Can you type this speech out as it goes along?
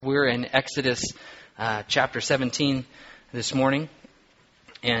We're in Exodus chapter 17 this morning,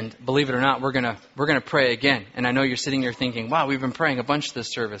 and believe it or not, we're gonna pray again. And I know you're sitting there thinking, "Wow, we've been praying a bunch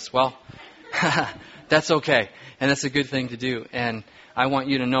this service." Well, that's okay, and that's a good thing to do. And I want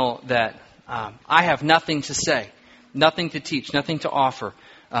you to know that I have nothing to say, nothing to teach, nothing to offer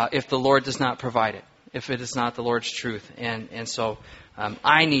if the Lord does not provide it, if it is not the Lord's truth. And so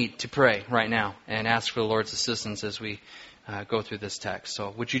I need to pray right now and ask for the Lord's assistance as we go through this text. So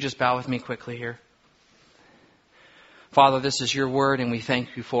would you just bow with me quickly here? Father, this is your word, and we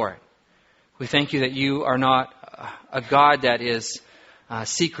thank you for it. We thank you that you are not a God that is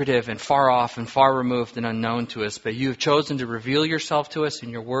secretive and far off and far removed and unknown to us, but you have chosen to reveal yourself to us in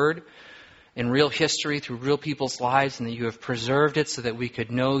your word, in real history, through real people's lives, and that you have preserved it so that we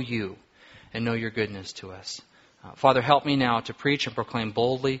could know you and know your goodness to us. Father, help me now to preach and proclaim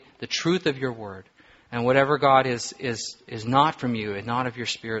boldly the truth of your word. And whatever, God, is not from you and not of your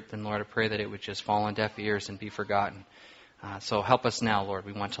Spirit, then, Lord, I pray that it would just fall on deaf ears and be forgotten. So help us now, Lord.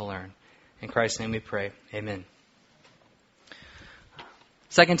 We want to learn. In Christ's name we pray. Amen.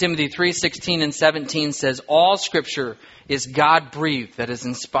 2 Timothy 3:16 and 17 says, "All Scripture is God-breathed, that is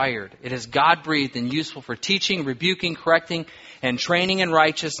inspired. It is God-breathed and useful for teaching, rebuking, correcting, and training in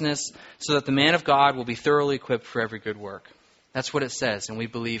righteousness, so that the man of God will be thoroughly equipped for every good work." That's what it says, and we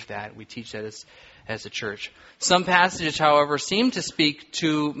believe that. We teach that as a church. Some passages, however, seem to speak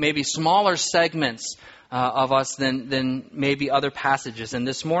to maybe smaller segments of us than maybe other passages. And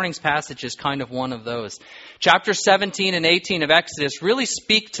this morning's passage is kind of one of those. Chapter 17 and 18 of Exodus really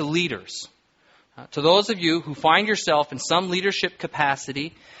speak to leaders. To those of you who find yourself in some leadership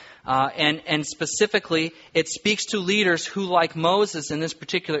capacity, and specifically, it speaks to leaders who, like Moses in this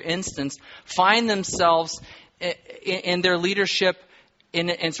particular instance, find themselves in their leadership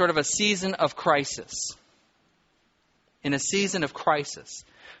in sort of a season of crisis. In a season of crisis.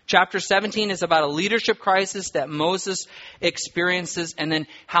 Chapter 17 is about a leadership crisis that Moses experiences, and then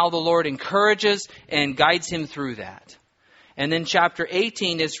how the Lord encourages and guides him through that. And then chapter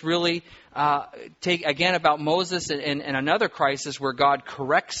 18 is really again about Moses and another crisis where God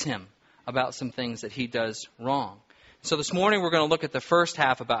corrects him about some things that he does wrong. So this morning we're going to look at the first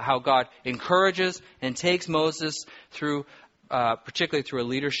half about how God encourages and takes Moses through, particularly through a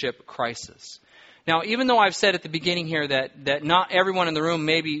leadership crisis. Now, even though I've said at the beginning here that not everyone in the room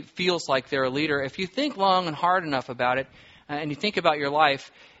maybe feels like they're a leader, if you think long and hard enough about it, and you think about your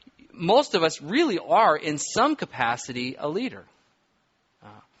life, most of us really are in some capacity a leader.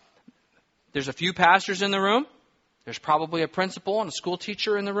 There's a few pastors in the room. There's probably a principal and a school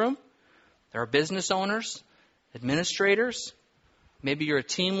teacher in the room. There are business owners, administrators. Maybe you're a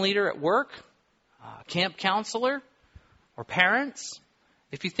team leader at work, a camp counselor, or parents.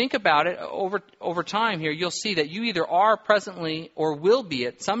 If you think about it over time here, you'll see that you either are presently or will be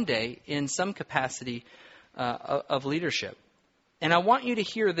at someday in some capacity of leadership. And I want you to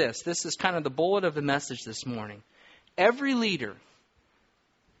hear this. This is kind of the bullet of the message this morning. Every leader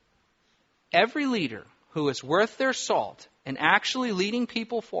who is worth their salt and actually leading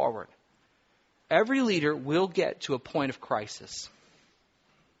people forward, every leader will get to a point of crisis.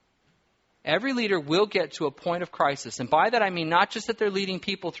 Every leader will get to a point of crisis. And by that I mean not just that they're leading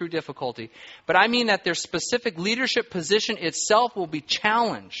people through difficulty, but I mean that their specific leadership position itself will be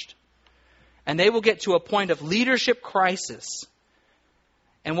challenged. And they will get to a point of leadership crisis.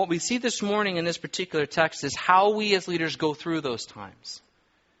 And what we see this morning in this particular text is how we as leaders go through those times.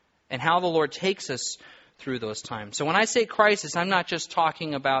 And how the Lord takes us through those times. So when I say crisis, I'm not just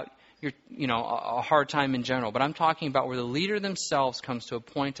talking about a hard time in general, but I'm talking about where the leader themselves comes to a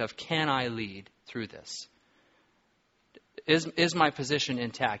point of, can I lead through this? Is my position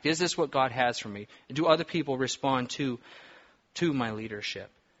intact? Is this what God has for me? Do other people respond to my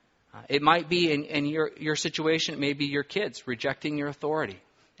leadership? It might be in your situation, it may be your kids rejecting your authority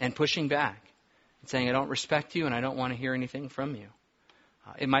and pushing back and saying, I don't respect you and I don't want to hear anything from you.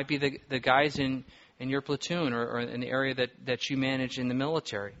 It might be the guys in your platoon or in the area that you manage in the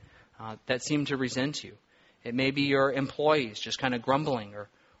military that seem to resent you. It may be your employees just kind of grumbling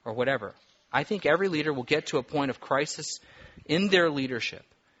or whatever. I think every leader will get to a point of crisis in their leadership,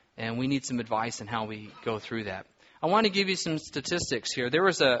 and we need some advice on how we go through that. I want to give you some statistics here. There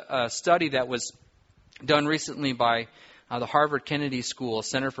was a study that was done recently by the Harvard Kennedy School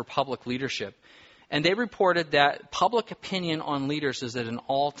Center for Public Leadership, and they reported that public opinion on leaders is at an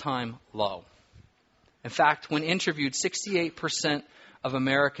all-time low. In fact, when interviewed, 68% of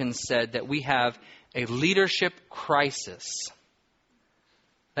Americans said that we have a leadership crisis.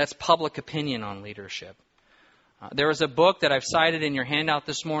 That's public opinion on leadership. There is a book that I've cited in your handout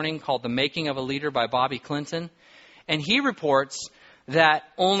this morning called The Making of a Leader by Bobby Clinton. And he reports that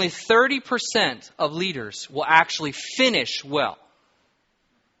only 30% of leaders will actually finish well.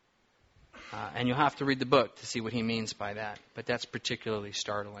 And you'll have to read the book to see what he means by that. But that's particularly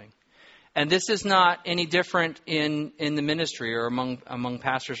startling. And this is not any different in the ministry or among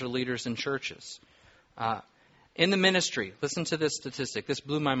pastors or leaders in churches. In the ministry, listen to this statistic. This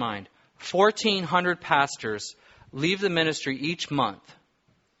blew my mind. 1,400 pastors leave the ministry each month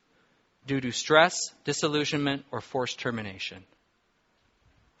due to stress, disillusionment, or forced termination.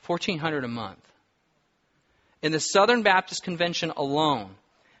 1,400 a month. In the Southern Baptist Convention alone,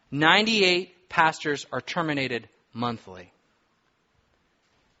 98 pastors are terminated monthly.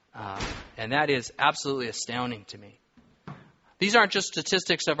 And that is absolutely astounding to me. These aren't just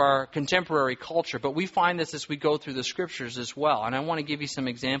statistics of our contemporary culture, but we find this as we go through the Scriptures as well. And I want to give you some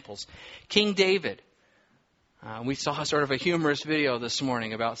examples. King David. We saw sort of a humorous video this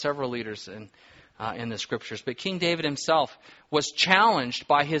morning about several leaders in the Scriptures. But King David himself was challenged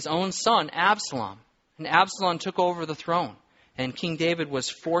by his own son, Absalom. And Absalom took over the throne. And King David was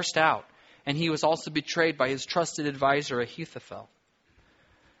forced out. And he was also betrayed by his trusted advisor, Ahithophel.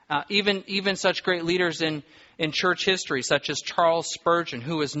 Even such great leaders in church history, such as Charles Spurgeon,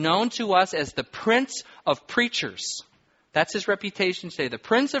 who is known to us as the Prince of Preachers. That's his reputation today, the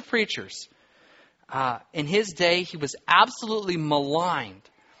Prince of Preachers. In his day, he was absolutely maligned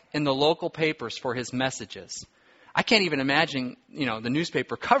in the local papers for his messages. I can't even imagine, the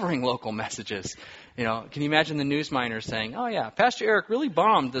newspaper covering local messages. Can you imagine the newsminer saying, "Oh yeah, Pastor Eric really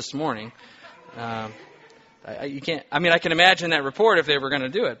bombed this morning." You can't. I mean, I can imagine that report if they were going to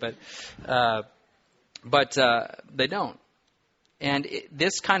do it, but they don't. And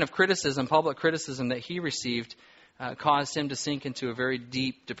this kind of criticism, public criticism that he received, caused him to sink into a very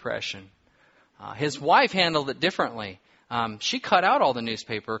deep depression. His wife handled it differently. She cut out all the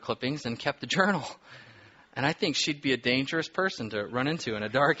newspaper clippings and kept the journal. And I think she'd be a dangerous person to run into in a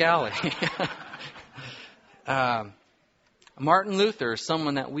dark alley. Martin Luther,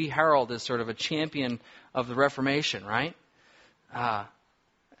 someone that we herald as sort of a champion of the Reformation, right?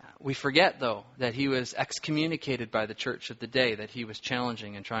 We forget, though, that he was excommunicated by the church of the day that he was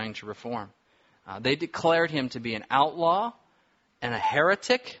challenging and trying to reform. They declared him to be an outlaw and a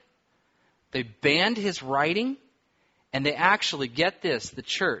heretic. They banned his writing, and they actually, get this, the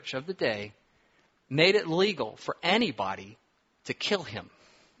church of the day made it legal for anybody to kill him.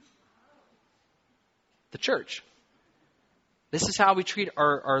 The church. This is how we treat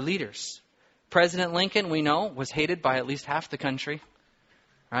our leaders. President Lincoln, we know, was hated by at least half the country,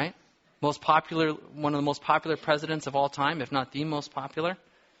 right? One of the most popular presidents of all time, if not the most popular,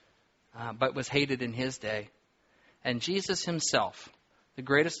 but was hated in his day. And Jesus himself, the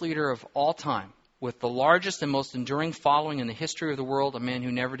greatest leader of all time, with the largest and most enduring following in the history of the world, a man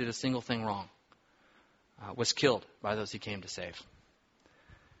who never did a single thing wrong, was killed by those he came to save.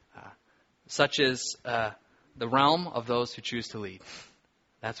 Such is the realm of those who choose to lead.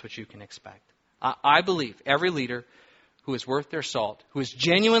 That's what you can expect. I believe every leader who is worth their salt, who is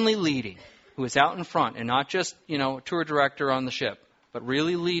genuinely leading, who is out in front and not just, tour director on the ship, but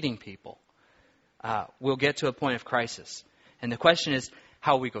really leading people, will get to a point of crisis. And the question is,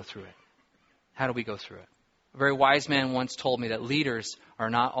 how we go through it. How do we go through it? A very wise man once told me that leaders are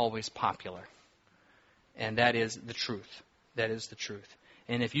not always popular. And that is the truth. That is the truth.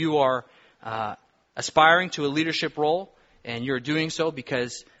 And if you are aspiring to a leadership role, and you're doing so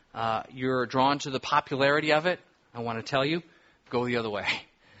because you're drawn to the popularity of it, I want to tell you, go the other way.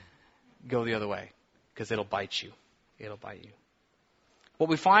 Go the other way, because it'll bite you. It'll bite you. What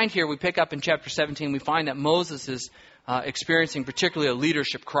we find here, we pick up in chapter 17, we find that Moses is experiencing particularly a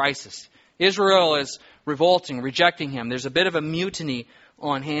leadership crisis. Israel is revolting, rejecting him. There's a bit of a mutiny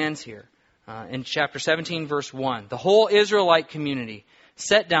on hands here. In chapter 17, verse 1, the whole Israelite community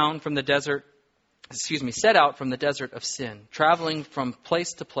set out from the desert of Sin, traveling from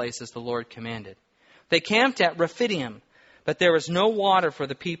place to place as the Lord commanded. They camped at Rephidim, but there was no water for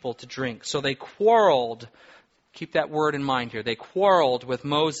the people to drink. So they quarreled. Keep that word in mind here. They quarreled with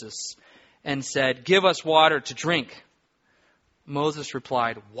Moses and said, "Give us water to drink." Moses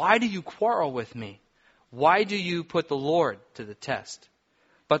replied, "Why do you quarrel with me? Why do you put the Lord to the test?"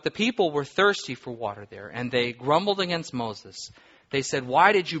 But the people were thirsty for water there, and they grumbled against Moses. They said,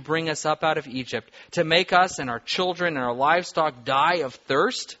 "Why did you bring us up out of Egypt to make us and our children and our livestock die of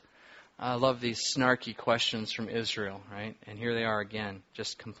thirst?" I love these snarky questions from Israel, right? And here they are again,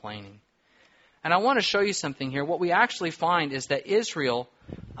 just complaining. And I want to show you something here. What we actually find is that Israel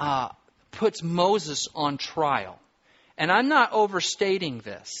puts Moses on trial. And I'm not overstating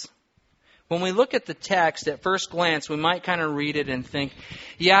this. When we look at the text, at first glance, we might kind of read it and think,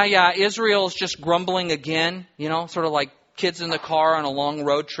 yeah, Israel's just grumbling again, sort of like kids in the car on a long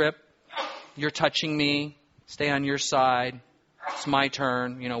road trip. You're touching me. Stay on your side. It's my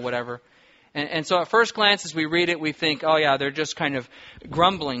turn, whatever. And so at first glance, as we read it, we think, oh yeah, they're just kind of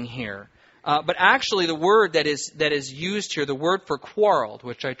grumbling here. But actually the word that is used here, the word for quarreled,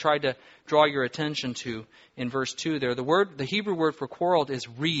 which I tried to draw your attention to in verse 2 there, the Hebrew word for quarreled is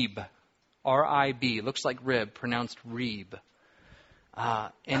rib, R-I-B. It looks like rib, pronounced reeb.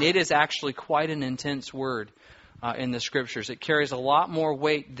 And it is actually quite an intense word in the Scriptures. It carries a lot more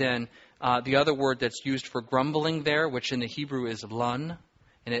weight than the other word that's used for grumbling there, which in the Hebrew is lun.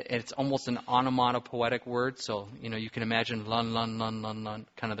 And it's almost an onomatopoetic word. So, you can imagine lun, lun, lun, lun, lun,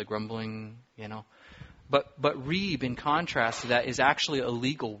 kind of the grumbling, But reeb, in contrast to that, is actually a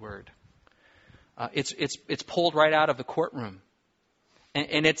legal word. It's pulled right out of the courtroom.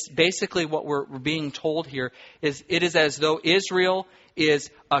 And it's basically what we're being told here is it is as though Israel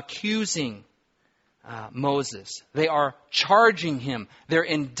is accusing Moses. They are charging him. They're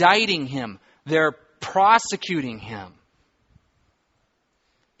indicting him. They're prosecuting him.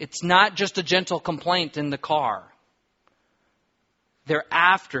 It's not just a gentle complaint in the car. They're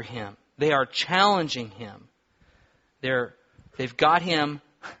after him. They are challenging him. They've got him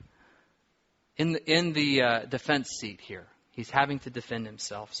in the defense seat here. He's having to defend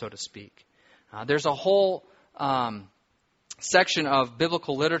himself, so to speak. There's a whole section of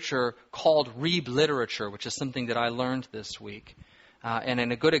biblical literature called reeb literature, which is something that I learned this week.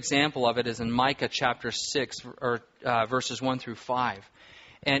 And a good example of it is in Micah chapter 6, verses 1 through 5.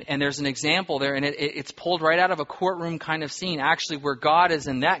 And there's an example there, and it's pulled right out of a courtroom kind of scene, actually, where God is,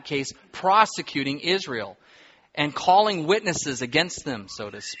 in that case, prosecuting Israel and calling witnesses against them,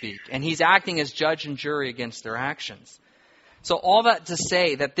 so to speak. And he's acting as judge and jury against their actions. So all that to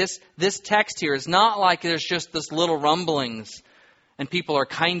say that this text here is not like there's just this little rumblings and people are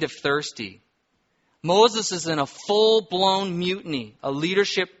kind of thirsty. Moses is in a full-blown mutiny, a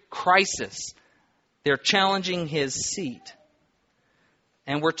leadership crisis. They're challenging his seat.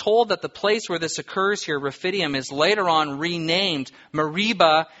 And we're told that the place where this occurs here, Rephidim, is later on renamed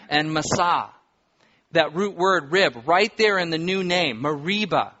Meribah and Massah. That root word, rib, right there in the new name,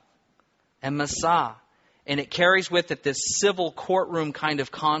 Meribah and Massah. And it carries with it this civil courtroom kind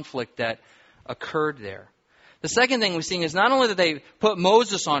of conflict that occurred there. The second thing we're seeing is not only that they put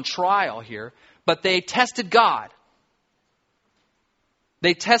Moses on trial here, but they tested God.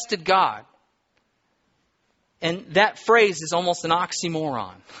 They tested God. And that phrase is almost an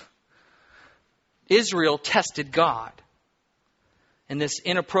oxymoron. Israel tested God. And this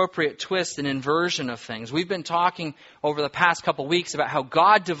inappropriate twist and inversion of things. We've been talking over the past couple weeks about how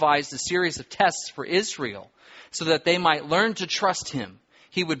God devised a series of tests for Israel so that they might learn to trust Him.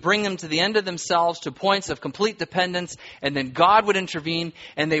 He would bring them to the end of themselves to points of complete dependence, and then God would intervene,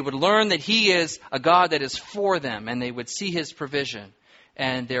 and they would learn that He is a God that is for them, and they would see His provision,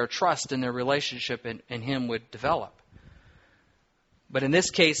 and their trust and their relationship in Him would develop. But in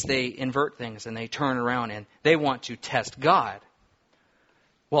this case, they invert things, and they turn around, and they want to test God.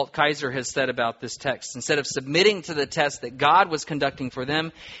 Walt Kaiser has said about this text, instead of submitting to the test that God was conducting for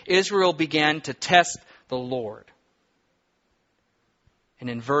them, Israel began to test the Lord. And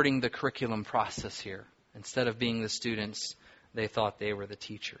inverting the curriculum process here. Instead of being the students, they thought they were the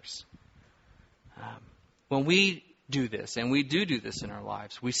teachers. When we do this, and we do this in our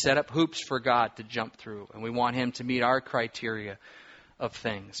lives, we set up hoops for God to jump through, and we want Him to meet our criteria of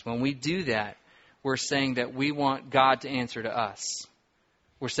things. When we do that, we're saying that we want God to answer to us.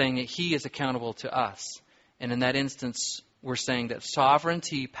 We're saying that He is accountable to us. And in that instance, we're saying that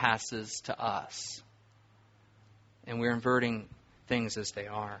sovereignty passes to us. And we're inverting things as they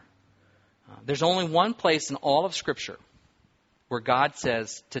are. There's only one place in all of Scripture where God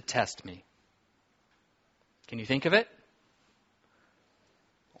says to test me. Can you think of it?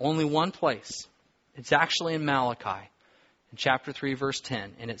 Only one place. It's actually in Malachi, in chapter 3, verse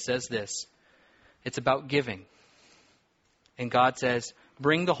 10. And it says this. It's about giving. And God says,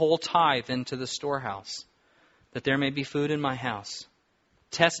 bring the whole tithe into the storehouse, that there may be food in my house.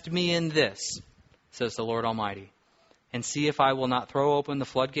 Test me in this, says the Lord Almighty, and see if I will not throw open the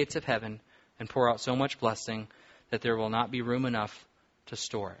floodgates of heaven and pour out so much blessing that there will not be room enough to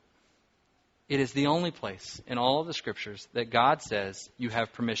store it. It is the only place in all of the Scriptures that God says you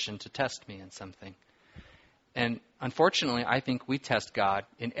have permission to test me in something. And unfortunately, I think we test God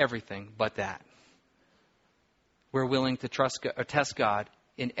in everything but that. We're willing to test God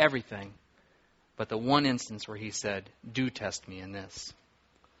in everything, but the one instance where He said, do test me in this.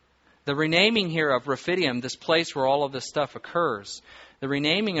 The renaming here of Rephidim, this place where all of this stuff occurs, the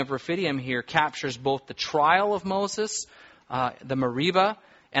renaming of Rephidim here captures both the trial of Moses, the Meribah,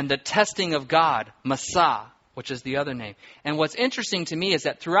 and the testing of God, Massah, which is the other name. And what's interesting to me is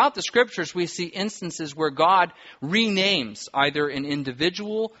that throughout the Scriptures, we see instances where God renames either an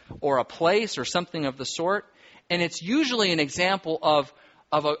individual or a place or something of the sort. And it's usually an example of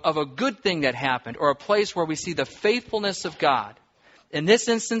a good thing that happened, or a place where we see the faithfulness of God. In this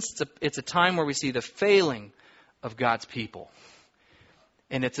instance, it's a time where we see the failing of God's people.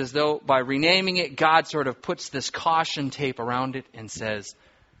 And it's as though by renaming it, God sort of puts this caution tape around it and says,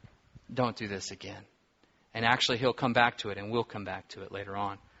 don't do this again. And actually, He'll come back to it, and we'll come back to it later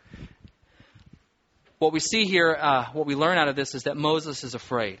on. What we see here, what we learn out of this is that Moses is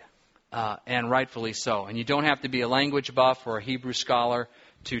afraid, and rightfully so. And you don't have to be a language buff or a Hebrew scholar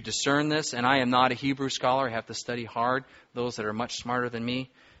to discern this. And I am not a Hebrew scholar. I have to study hard, those that are much smarter than me,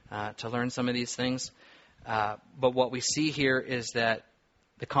 to learn some of these things. But what we see here is that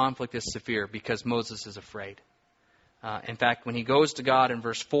the conflict is severe because Moses is afraid. In fact, when he goes to God in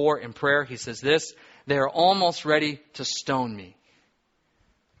verse 4 in prayer, he says this, they are almost ready to stone me.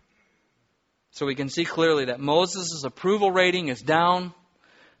 So we can see clearly that Moses' approval rating is down.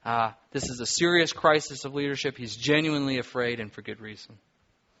 This is a serious crisis of leadership. He's genuinely afraid, and for good reason.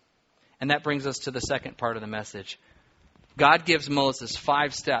 And that brings us to the second part of the message. God gives Moses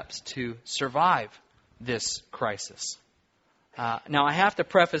 5 steps to survive this crisis. Now, I have to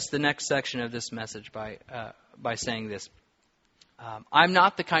preface the next section of this message by saying this. I'm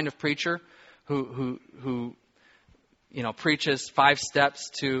not the kind of preacher who preaches 5 steps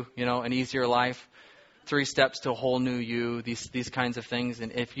to an easier life, 3 steps to a whole new you, these kinds of things.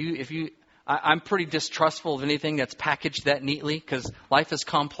 And I'm pretty distrustful of anything that's packaged that neatly, because life is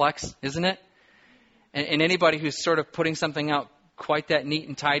complex, isn't it? And anybody who's sort of putting something out quite that neat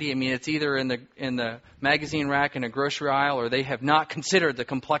and tidy, I mean, it's either in the magazine rack in a grocery aisle, or they have not considered the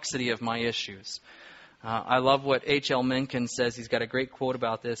complexity of my issues. I love what H.L. Mencken says. He's got a great quote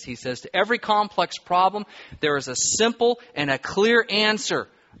about this. He says, to every complex problem, there is a simple and a clear answer.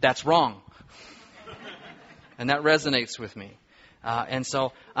 That's wrong. And that resonates with me. And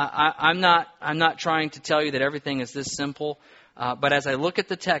so I'm not trying to tell you that everything is this simple. But as I look at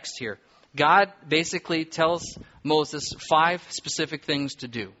the text here, God basically tells Moses 5 specific things to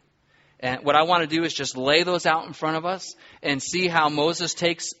do. And what I want to do is just lay those out in front of us and see how Moses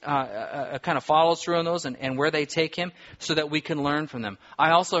takes kind of follows through on those and where they take him, so that we can learn from them.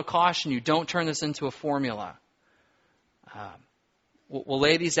 I also caution you, don't turn this into a formula. We'll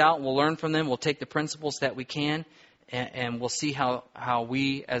lay these out, we'll learn from them, we'll take the principles that we can, and we'll see how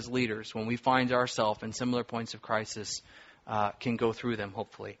we as leaders, when we find ourselves in similar points of crisis, can go through them,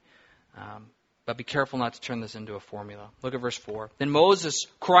 hopefully. But be careful not to turn this into a formula. Look at verse 4. Then Moses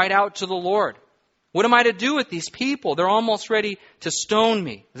cried out to the Lord, what am I to do with these people? They're almost ready to stone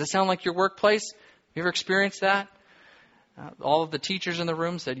me. Does that sound like your workplace? You ever experienced that? All of the teachers in the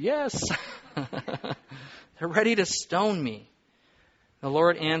room said, yes. They're ready to stone me. The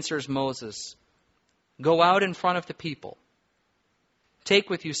Lord answers Moses, go out in front of the people.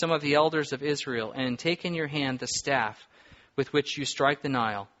 Take with you some of the elders of Israel, and take in your hand the staff with which you struck the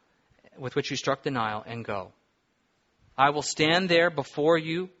Nile, and go. I will stand there before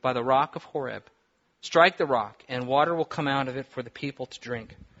you by the rock of Horeb. Strike the rock, and water will come out of it for the people to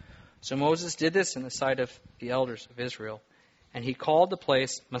drink. So Moses did this in the sight of the elders of Israel, and he called the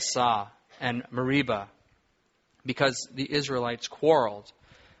place Massah and Meribah, because the Israelites quarreled,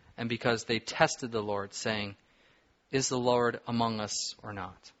 and because they tested the Lord, saying, is the Lord among us or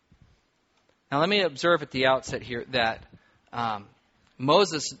not? Now let me observe at the outset here that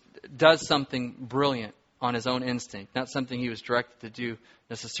Moses does something brilliant on his own instinct. Not something he was directed to do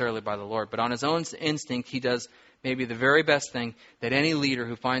necessarily by the Lord, but on his own instinct, he does maybe the very best thing that any leader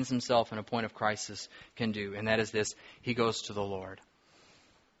who finds himself in a point of crisis can do, and that is this: he goes to the Lord.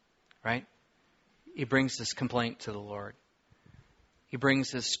 Right? He brings his complaint to the Lord. He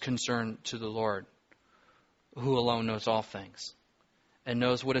brings his concern to the Lord, who alone knows all things and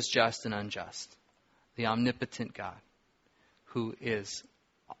knows what is just and unjust. The omnipotent God, who is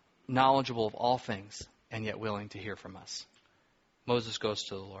knowledgeable of all things and yet willing to hear from us. Moses goes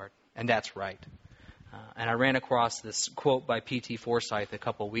to the Lord, and that's right. And I ran across this quote by P.T. Forsyth a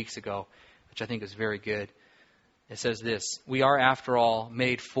couple of weeks ago, which I think is very good. It says this: we are, after all,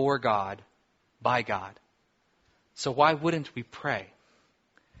 made for God, by God. So why wouldn't we pray?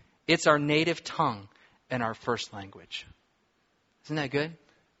 It's our native tongue and our first language. Isn't that good?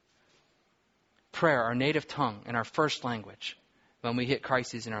 Prayer, our native tongue and our first language, when we hit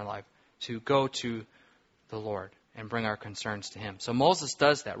crises in our life, to go to the Lord and bring our concerns to Him. So Moses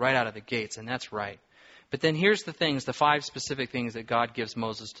does that right out of the gates, and that's right. But then here's the things, the 5 specific things that God gives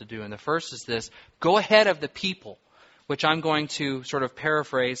Moses to do. And the first is this: go ahead of the people, which I'm going to sort of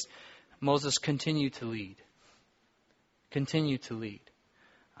paraphrase. Moses, continue to lead. Continue to lead.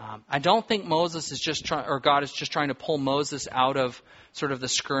 I don't think Moses is just trying, or God is just trying to pull Moses out of sort of the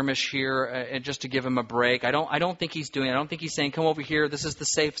skirmish here and just to give him a break. I don't think he's doing it. I don't think he's saying, come over here, this is the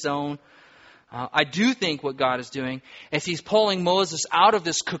safe zone. I do think what God is doing is he's pulling Moses out of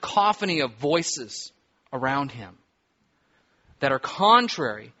this cacophony of voices around him that are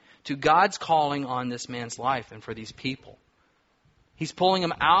contrary to God's calling on this man's life and for these people. He's pulling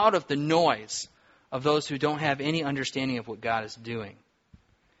him out of the noise of those who don't have any understanding of what God is doing.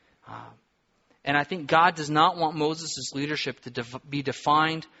 And I think God does not want Moses' leadership to be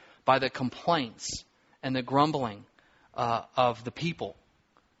defined by the complaints and the grumbling of the people.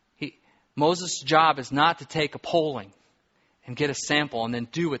 Moses' job is not to take a polling and get a sample and then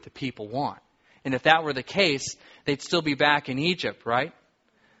do what the people want. And if that were the case, they'd still be back in Egypt, right?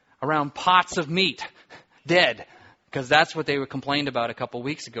 Around pots of meat, dead. Because that's what they were complained about a couple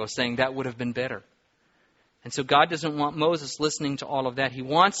weeks ago, saying that would have been better. And so God doesn't want Moses listening to all of that. He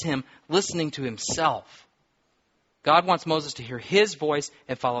wants him listening to himself. God wants Moses to hear his voice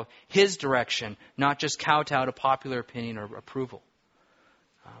and follow his direction, not just kowtow to popular opinion or approval.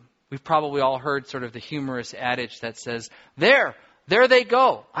 We've probably all heard sort of the humorous adage that says, there they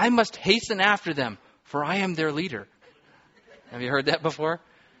go. I must hasten after them, for I am their leader. Have you heard that before?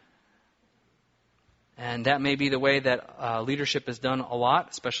 And that may be the way that leadership is done a lot,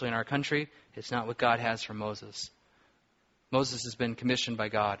 especially in our country. It's not what God has for Moses. Moses has been commissioned by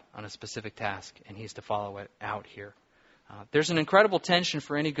God on a specific task, and he's to follow it out here. There's an incredible tension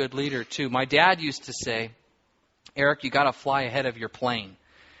for any good leader, too. My dad used to say, Eric, you got to fly ahead of your plane,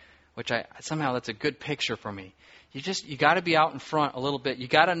 which somehow that's a good picture for me. You got to be out in front a little bit. You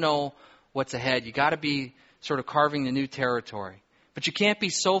got to know what's ahead. You got to be sort of carving the new territory. But you can't be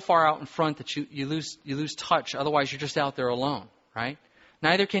so far out in front that you lose touch. Otherwise, you're just out there alone, right?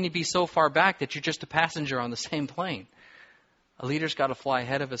 Neither can you be so far back that you're just a passenger on the same plane. A leader's got to fly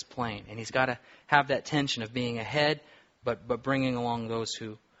ahead of his plane, and he's got to have that tension of being ahead, but bringing along those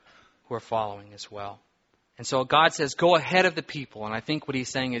who are following as well. And so God says, go ahead of the people. And I think what he's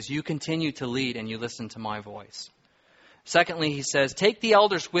saying is you continue to lead and you listen to my voice. Secondly, he says, take the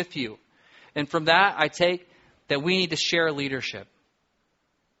elders with you. And from that, I take that we need to share leadership.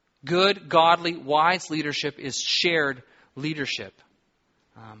 Good, godly, wise leadership is shared leadership.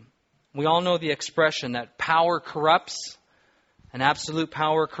 We all know the expression that power corrupts and absolute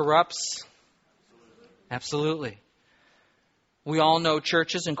power corrupts. Absolutely. We all know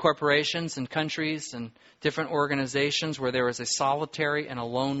churches and corporations and countries and different organizations where there is a solitary and a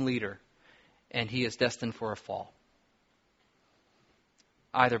lone leader, and he is destined for a fall.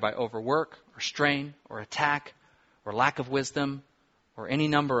 Either by overwork or strain or attack or lack of wisdom or any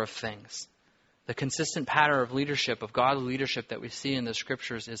number of things. The consistent pattern of leadership, of godly leadership that we see in the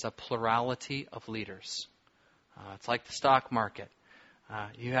Scriptures is a plurality of leaders. It's like the stock market.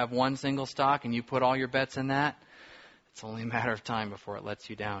 You have one single stock and you put all your bets in that. It's only a matter of time before it lets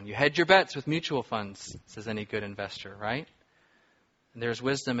you down. You hedge your bets with mutual funds, says any good investor, right? And there's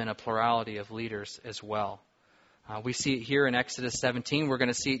wisdom in a plurality of leaders as well. We see it here in Exodus 17. We're going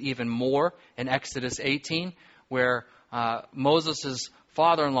to see it even more in Exodus 18, where Moses'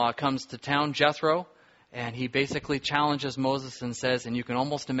 father-in-law comes to town, Jethro, and he basically challenges Moses and says, and you can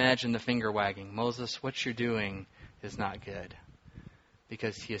almost imagine the finger wagging, Moses, what you're doing is not good,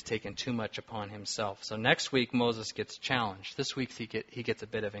 because he has taken too much upon himself. So next week, Moses gets challenged. This week, he gets a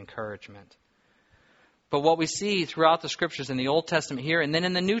bit of encouragement. But what we see throughout the Scriptures in the Old Testament here, and then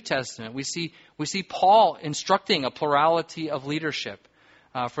in the New Testament, we see Paul instructing a plurality of leadership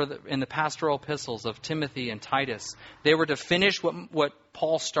in the pastoral epistles of Timothy and Titus. They were to finish what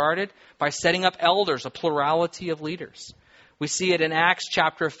Paul started by setting up elders, a plurality of leaders. We see it in Acts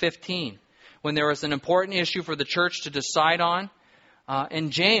chapter 15, when there was an important issue for the church to decide on.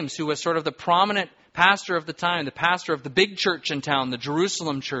 And James, who was sort of the prominent pastor of the time, the pastor of the big church in town, the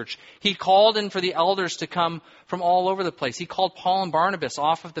Jerusalem church, he called in for the elders to come from all over the place. He called Paul and Barnabas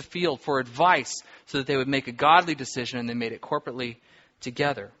off of the field for advice so that they would make a godly decision, and they made it corporately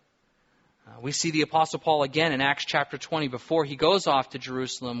together. We see the Apostle Paul again in Acts chapter 20 before he goes off to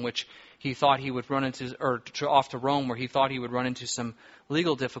Jerusalem, which he thought he would run into, or off to Rome, where he thought he would run into some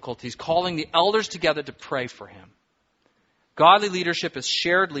legal difficulties, calling the elders together to pray for him. Godly leadership is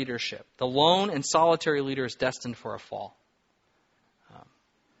shared leadership. The lone and solitary leader is destined for a fall.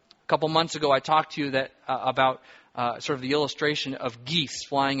 A couple months ago, I talked to you about sort of the illustration of geese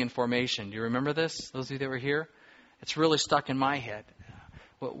flying in formation. Do you remember this? Those of you that were here? It's really stuck in my head.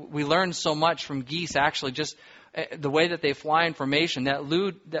 We learned so much from geese, actually, just the way that they fly in formation. That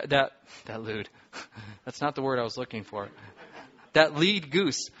lead, that's not the word I was looking for. That lead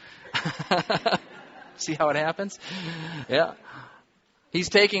goose. See how it happens? Yeah. He's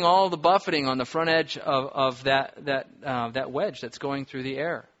taking all the buffeting on the front edge of that wedge that's going through the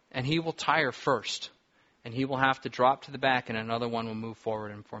air. And he will tire first. And he will have to drop to the back, and another one will move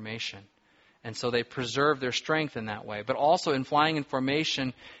forward in formation. And so they preserve their strength in that way. But also in flying in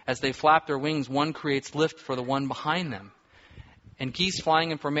formation, as they flap their wings, one creates lift for the one behind them. And geese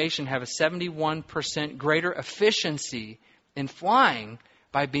flying in formation have a 71% greater efficiency in flying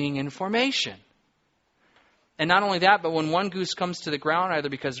by being in formation. And not only that, but when one goose comes to the ground, either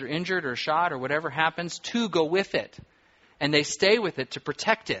because they're injured or shot or whatever happens, two go with it. And they stay with it to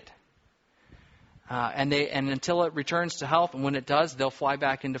protect it. And until it returns to health, and when it does, they'll fly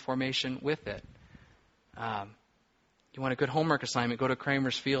back into formation with it. You want a good homework assignment, go to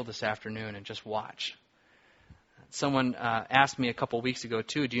Kramer's Field this afternoon and just watch. Someone asked me a couple weeks ago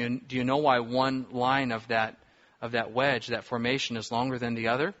too, do you know why one line of that wedge, that formation, is longer than the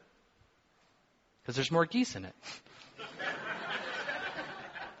other? Because there's more geese in it.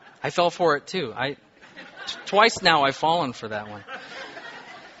 I fell for it too. Twice now I've fallen for that one.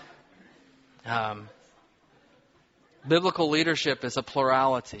 Biblical leadership is a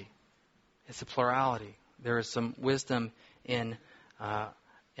plurality. It's a plurality. There is some wisdom in a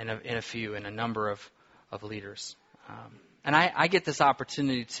number of leaders. And I get this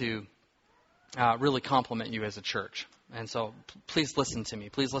opportunity to really compliment you as a church. And so please listen to me.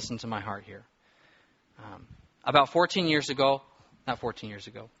 Please listen to my heart here. About 14 years ago, not 14 years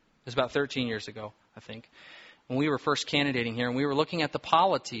ago, it was about 13 years ago, I think, when we were first candidating here, and we were looking at the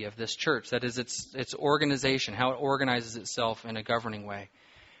polity of this church, that is its organization, how it organizes itself in a governing way.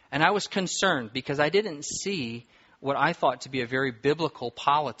 And I was concerned because I didn't see what I thought to be a very biblical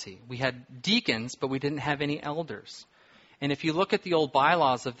polity. We had deacons, but we didn't have any elders. And if you look at the old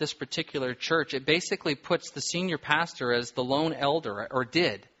bylaws of this particular church, it basically puts the senior pastor as the lone elder, or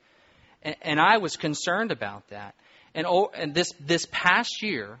did. And I was concerned about that. And this past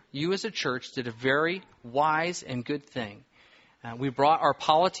year, you as a church did a very wise and good thing. We brought our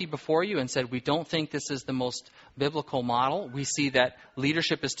polity before you and said we don't think this is the most biblical model. We see that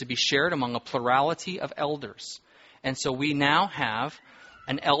leadership is to be shared among a plurality of elders. And so we now have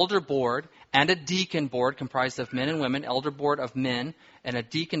an elder board and a deacon board comprised of men and women, elder board of men, and a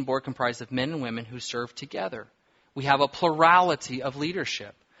deacon board comprised of men and women who serve together. We have a plurality of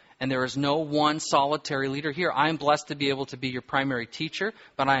leadership. And there is no one solitary leader here. I am blessed to be able to be your primary teacher,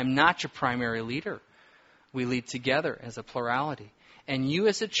 but I am not your primary leader. We lead together as a plurality. And you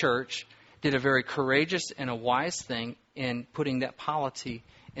as a church did a very courageous and a wise thing in putting that polity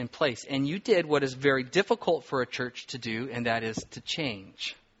in place. And you did what is very difficult for a church to do, and that is to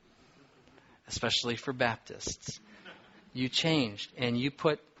change, especially for Baptists. You changed, and you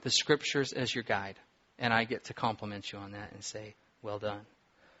put the Scriptures as your guide. And I get to compliment you on that and say, well done.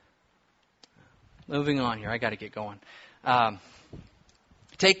 Moving on here. I got to get going.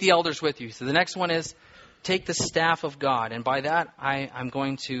 Take the elders with you. So the next one is take the staff of God. And by that, I'm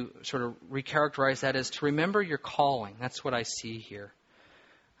going to sort of recharacterize that as to remember your calling. That's what I see here.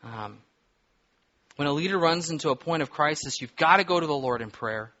 When a leader runs into a point of crisis, you've got to go to the Lord in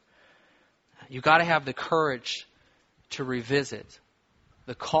prayer. You've got to have the courage to revisit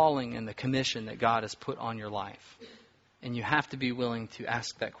the calling and the commission that God has put on your life. And you have to be willing to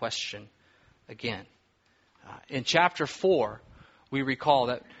ask that question again. In chapter 4, we recall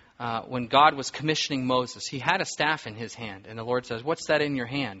that when God was commissioning Moses, he had a staff in his hand. And the Lord says, "What's that in your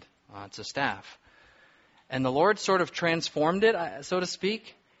hand?" It's a staff. And the Lord sort of transformed it, so to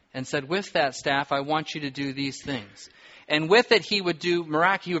speak, and said, with that staff, I want you to do these things. And with it, he would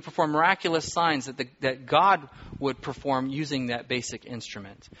perform miraculous signs that God would perform using that basic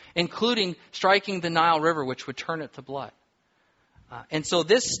instrument, including striking the Nile River, which would turn it to blood. And so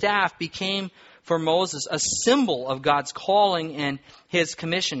this staff became for Moses a symbol of God's calling and his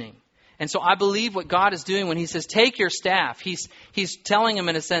commissioning. And so I believe what God is doing when he says, take your staff, he's telling him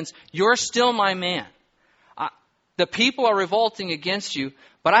in a sense, you're still my man. The people are revolting against you,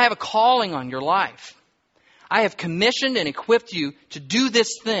 but I have a calling on your life. I have commissioned and equipped you to do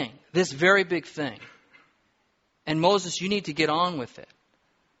this thing, this very big thing. And Moses, you need to get on with it.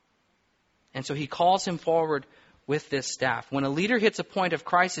 And so he calls him forward with this staff. When a leader hits a point of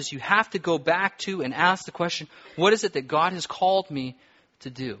crisis, you have to go back to and ask the question, what is it that God has called me to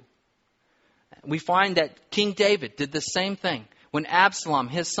do? We find that King David did the same thing. When Absalom,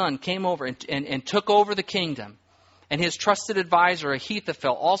 his son, came over and took over the kingdom, and his trusted advisor,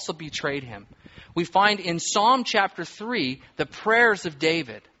 Ahithophel, also betrayed him. We find in Psalm chapter 3 the prayers of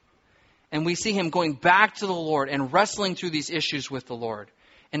David. And we see him going back to the Lord and wrestling through these issues with the Lord.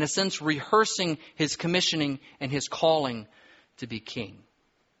 In a sense, rehearsing his commissioning and his calling to be king.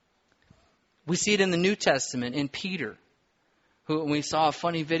 We see it in the New Testament in Peter, who we saw a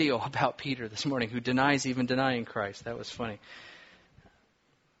funny video about Peter this morning, who denies even denying Christ. That was funny.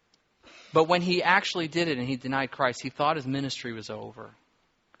 But when he actually did it and he denied Christ, he thought his ministry was over.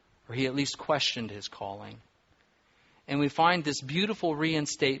 Or he at least questioned his calling. And we find this beautiful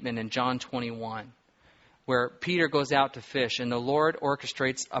reinstatement in John 21, where Peter goes out to fish and the Lord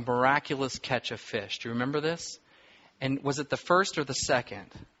orchestrates a miraculous catch of fish. Do you remember this? And was it the first or the second?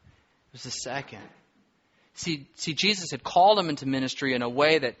 It was the second. See, Jesus had called him into ministry in a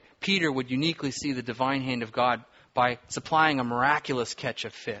way that Peter would uniquely see the divine hand of God by supplying a miraculous catch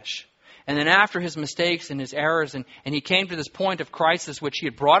of fish. And then after his mistakes and his errors, and he came to this point of crisis which he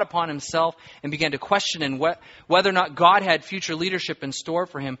had brought upon himself and began to question whether or not God had future leadership in store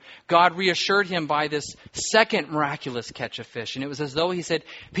for him, God reassured him by this second miraculous catch of fish. And it was as though he said,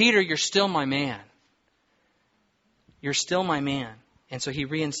 Peter, you're still my man. You're still my man. And so he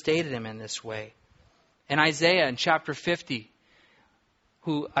reinstated him in this way. And Isaiah in chapter 50,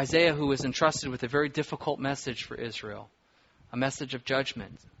 Isaiah who was entrusted with a very difficult message for Israel, a message of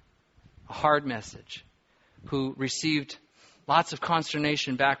judgment, a hard message, who received lots of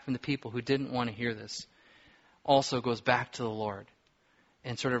consternation back from the people who didn't want to hear this, also goes back to the Lord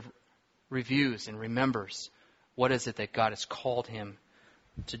and sort of reviews and remembers what is it that God has called him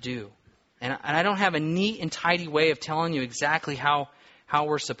to do. And I don't have a neat and tidy way of telling you exactly how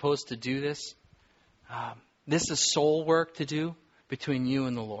we're supposed to do this. This is soul work to do between you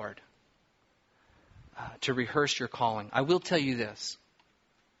and the Lord, to rehearse your calling. I will tell you this.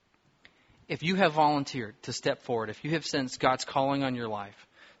 If you have volunteered to step forward, if you have sensed God's calling on your life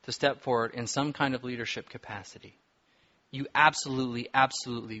to step forward in some kind of leadership capacity, you absolutely,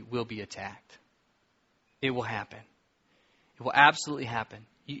 absolutely will be attacked. It will happen. It will absolutely happen.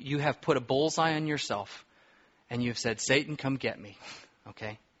 You have put a bullseye on yourself and you've said, Satan, come get me.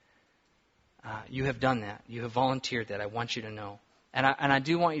 Okay? You have done that. You have volunteered that. I want you to know. And I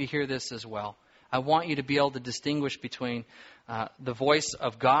do want you to hear this as well. I want you to be able to distinguish between the voice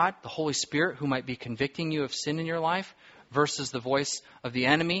of God, the Holy Spirit, who might be convicting you of sin in your life, versus the voice of the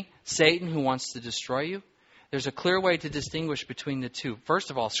enemy, Satan, who wants to destroy you. There's a clear way to distinguish between the two.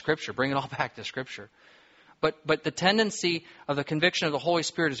 First of all, Scripture. Bring it all back to Scripture. But the tendency of the conviction of the Holy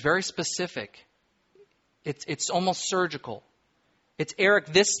Spirit is very specific. It's almost surgical. It's, Eric,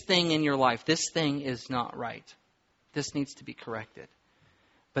 this thing in your life, this thing is not right. This needs to be corrected.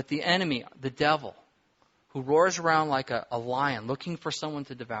 But the enemy, the devil, who roars around like a lion looking for someone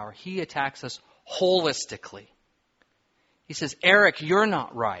to devour, he attacks us holistically. He says, Eric, you're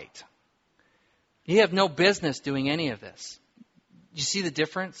not right. You have no business doing any of this. You see the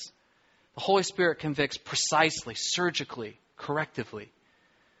difference? The Holy Spirit convicts precisely, surgically, correctively.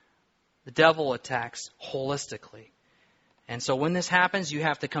 The devil attacks holistically. And so when this happens, you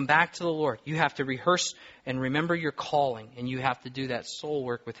have to come back to the Lord. You have to rehearse and remember your calling. And you have to do that soul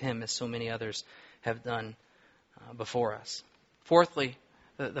work with Him, as so many others have done before us. Fourthly,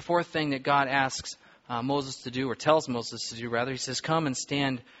 the fourth thing that God asks Moses to do, or tells Moses to do rather, He says, come and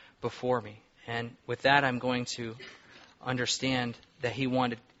stand before me. And with that, I'm going to understand that He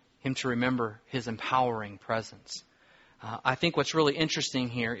wanted him to remember His empowering presence. I think what's really interesting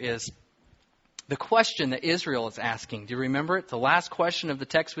here is the question that Israel is asking. Do you remember it? The last question of the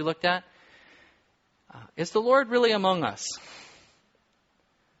text we looked at. Is the Lord really among us?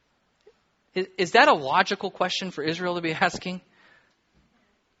 Is that a logical question for Israel to be asking?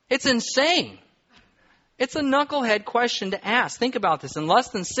 It's insane. It's a knucklehead question to ask. Think about this. In less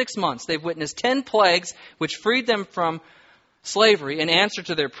than 6 months, they've witnessed 10 plagues which freed them from slavery in answer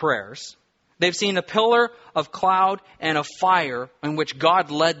to their prayers. They've seen a pillar of cloud and of fire in which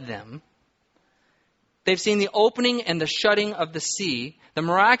God led them. They've seen the opening and the shutting of the sea, the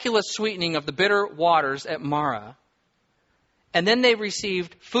miraculous sweetening of the bitter waters at Marah. And then they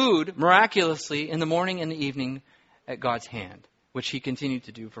received food miraculously in the morning and the evening at God's hand, which He continued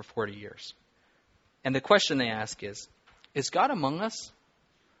to do for 40 years. And the question they ask is God among us?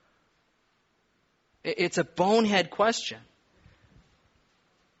 It's a bonehead question.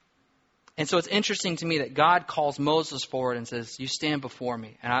 And so it's interesting to me that God calls Moses forward and says, you stand before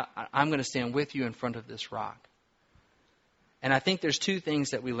me, and I'm going to stand with you in front of this rock. And I think there's two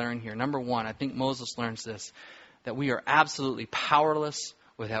things that we learn here. Number one, I think Moses learns this, that we are absolutely powerless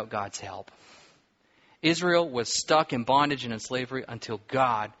without God's help. Israel was stuck in bondage and in slavery until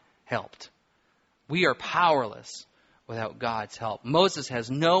God helped. We are powerless without God's help. Moses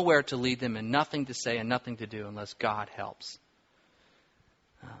has nowhere to lead them and nothing to say and nothing to do unless God helps.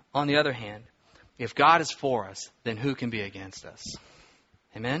 On the other hand, if God is for us, then who can be against us?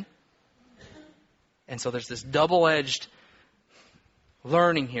 Amen? And so there's this double-edged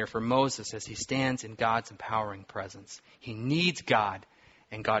learning here for Moses as he stands in God's empowering presence. He needs God,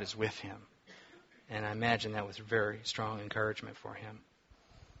 and God is with him. And I imagine that was very strong encouragement for him.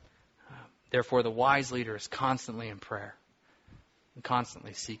 Therefore, the wise leader is constantly in prayer and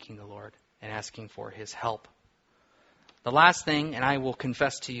constantly seeking the Lord and asking for His help. The last thing, and I will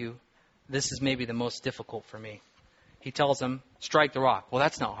confess to you, this is maybe the most difficult for me. He tells him, strike the rock. Well,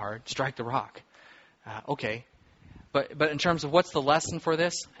 that's not hard. Strike the rock. Okay. But in terms of what's the lesson for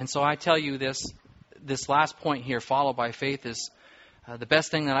this? And so I tell you this last point here, followed by faith, is the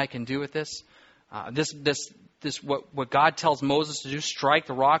best thing that I can do with this. What God tells Moses to do, strike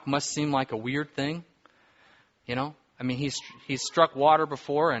the rock, must seem like a weird thing. You know? I mean, he's struck water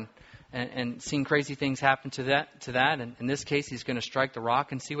before and seen crazy things happen to that. And in this case, he's going to strike the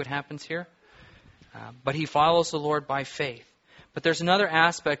rock and see what happens here. But he follows the Lord by faith. But there's another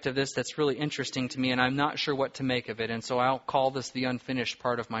aspect of this that's really interesting to me, and I'm not sure what to make of it. And so I'll call this the unfinished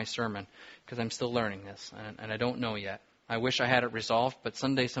part of my sermon, because I'm still learning this, and I don't know yet. I wish I had it resolved, but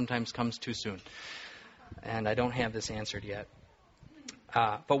Sunday sometimes comes too soon. And I don't have this answered yet.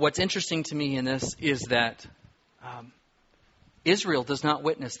 But what's interesting to me in this is that Israel does not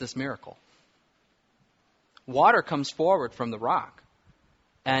witness this miracle. Water comes forward from the rock,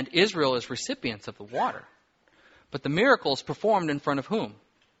 and Israel is recipients of the water. But the miracle is performed in front of whom?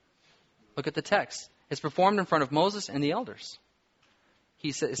 Look at the text. It's performed in front of Moses and the elders.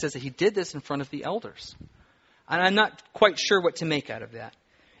 It says that he did this in front of the elders. And I'm not quite sure what to make out of that.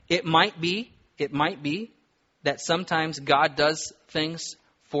 It might be that sometimes God does things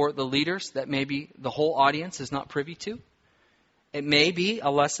for the leaders that maybe the whole audience is not privy to. It may be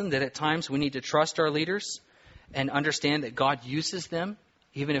a lesson that at times we need to trust our leaders and understand that God uses them,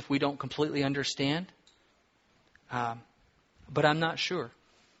 even if we don't completely understand. But I'm not sure.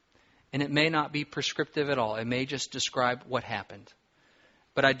 And it may not be prescriptive at all. It may just describe what happened.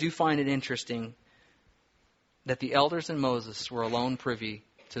 But I do find it interesting that the elders and Moses were alone privy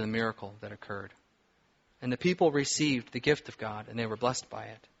to the miracle that occurred. And the people received the gift of God, and they were blessed by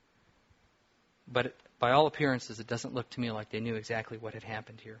it. But by all appearances, it doesn't look to me like they knew exactly what had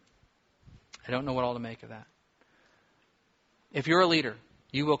happened here. I don't know what all to make of that. If you're a leader,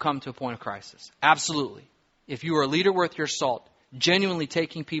 you will come to a point of crisis. Absolutely. If you are a leader worth your salt, genuinely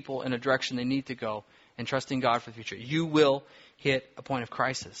taking people in a direction they need to go and trusting God for the future, you will hit a point of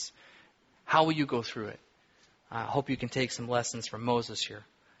crisis. How will you go through it? I hope you can take some lessons from Moses here.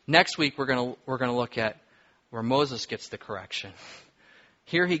 Next week, we're going to look at where Moses gets the correction.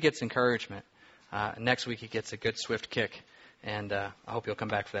 Here he gets encouragement. Next week he gets a good swift kick. And I hope you'll come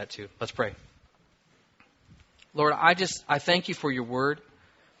back for that too. Let's pray. Lord, I thank you for your word.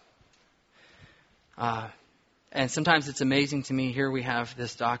 And sometimes it's amazing to me, here we have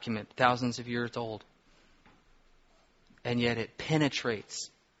this document, thousands of years old. And yet it penetrates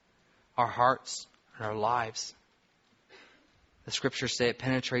our hearts and our lives. The scriptures say it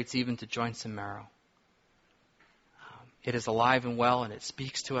penetrates even to joints and marrow. It is alive and well, and it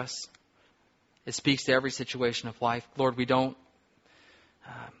speaks to us. It speaks to every situation of life. Lord, we don't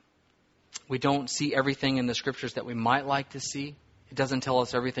see everything in the scriptures that we might like to see. It doesn't tell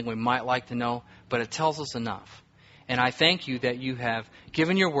us everything we might like to know, but it tells us enough. And I thank you that you have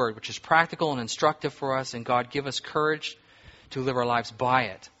given your word, which is practical and instructive for us. And God, give us courage to live our lives by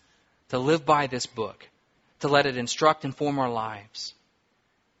it, to live by this book, to let it instruct and form our lives.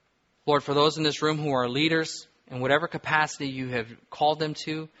 Lord, for those in this room who are leaders, in whatever capacity you have called them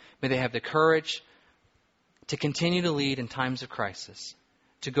to, may they have the courage to continue to lead in times of crisis,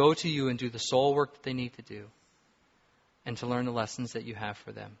 to go to you and do the soul work that they need to do, and to learn the lessons that you have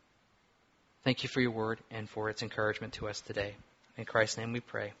for them. Thank you for your word and for its encouragement to us today. In Christ's name we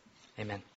pray. Amen.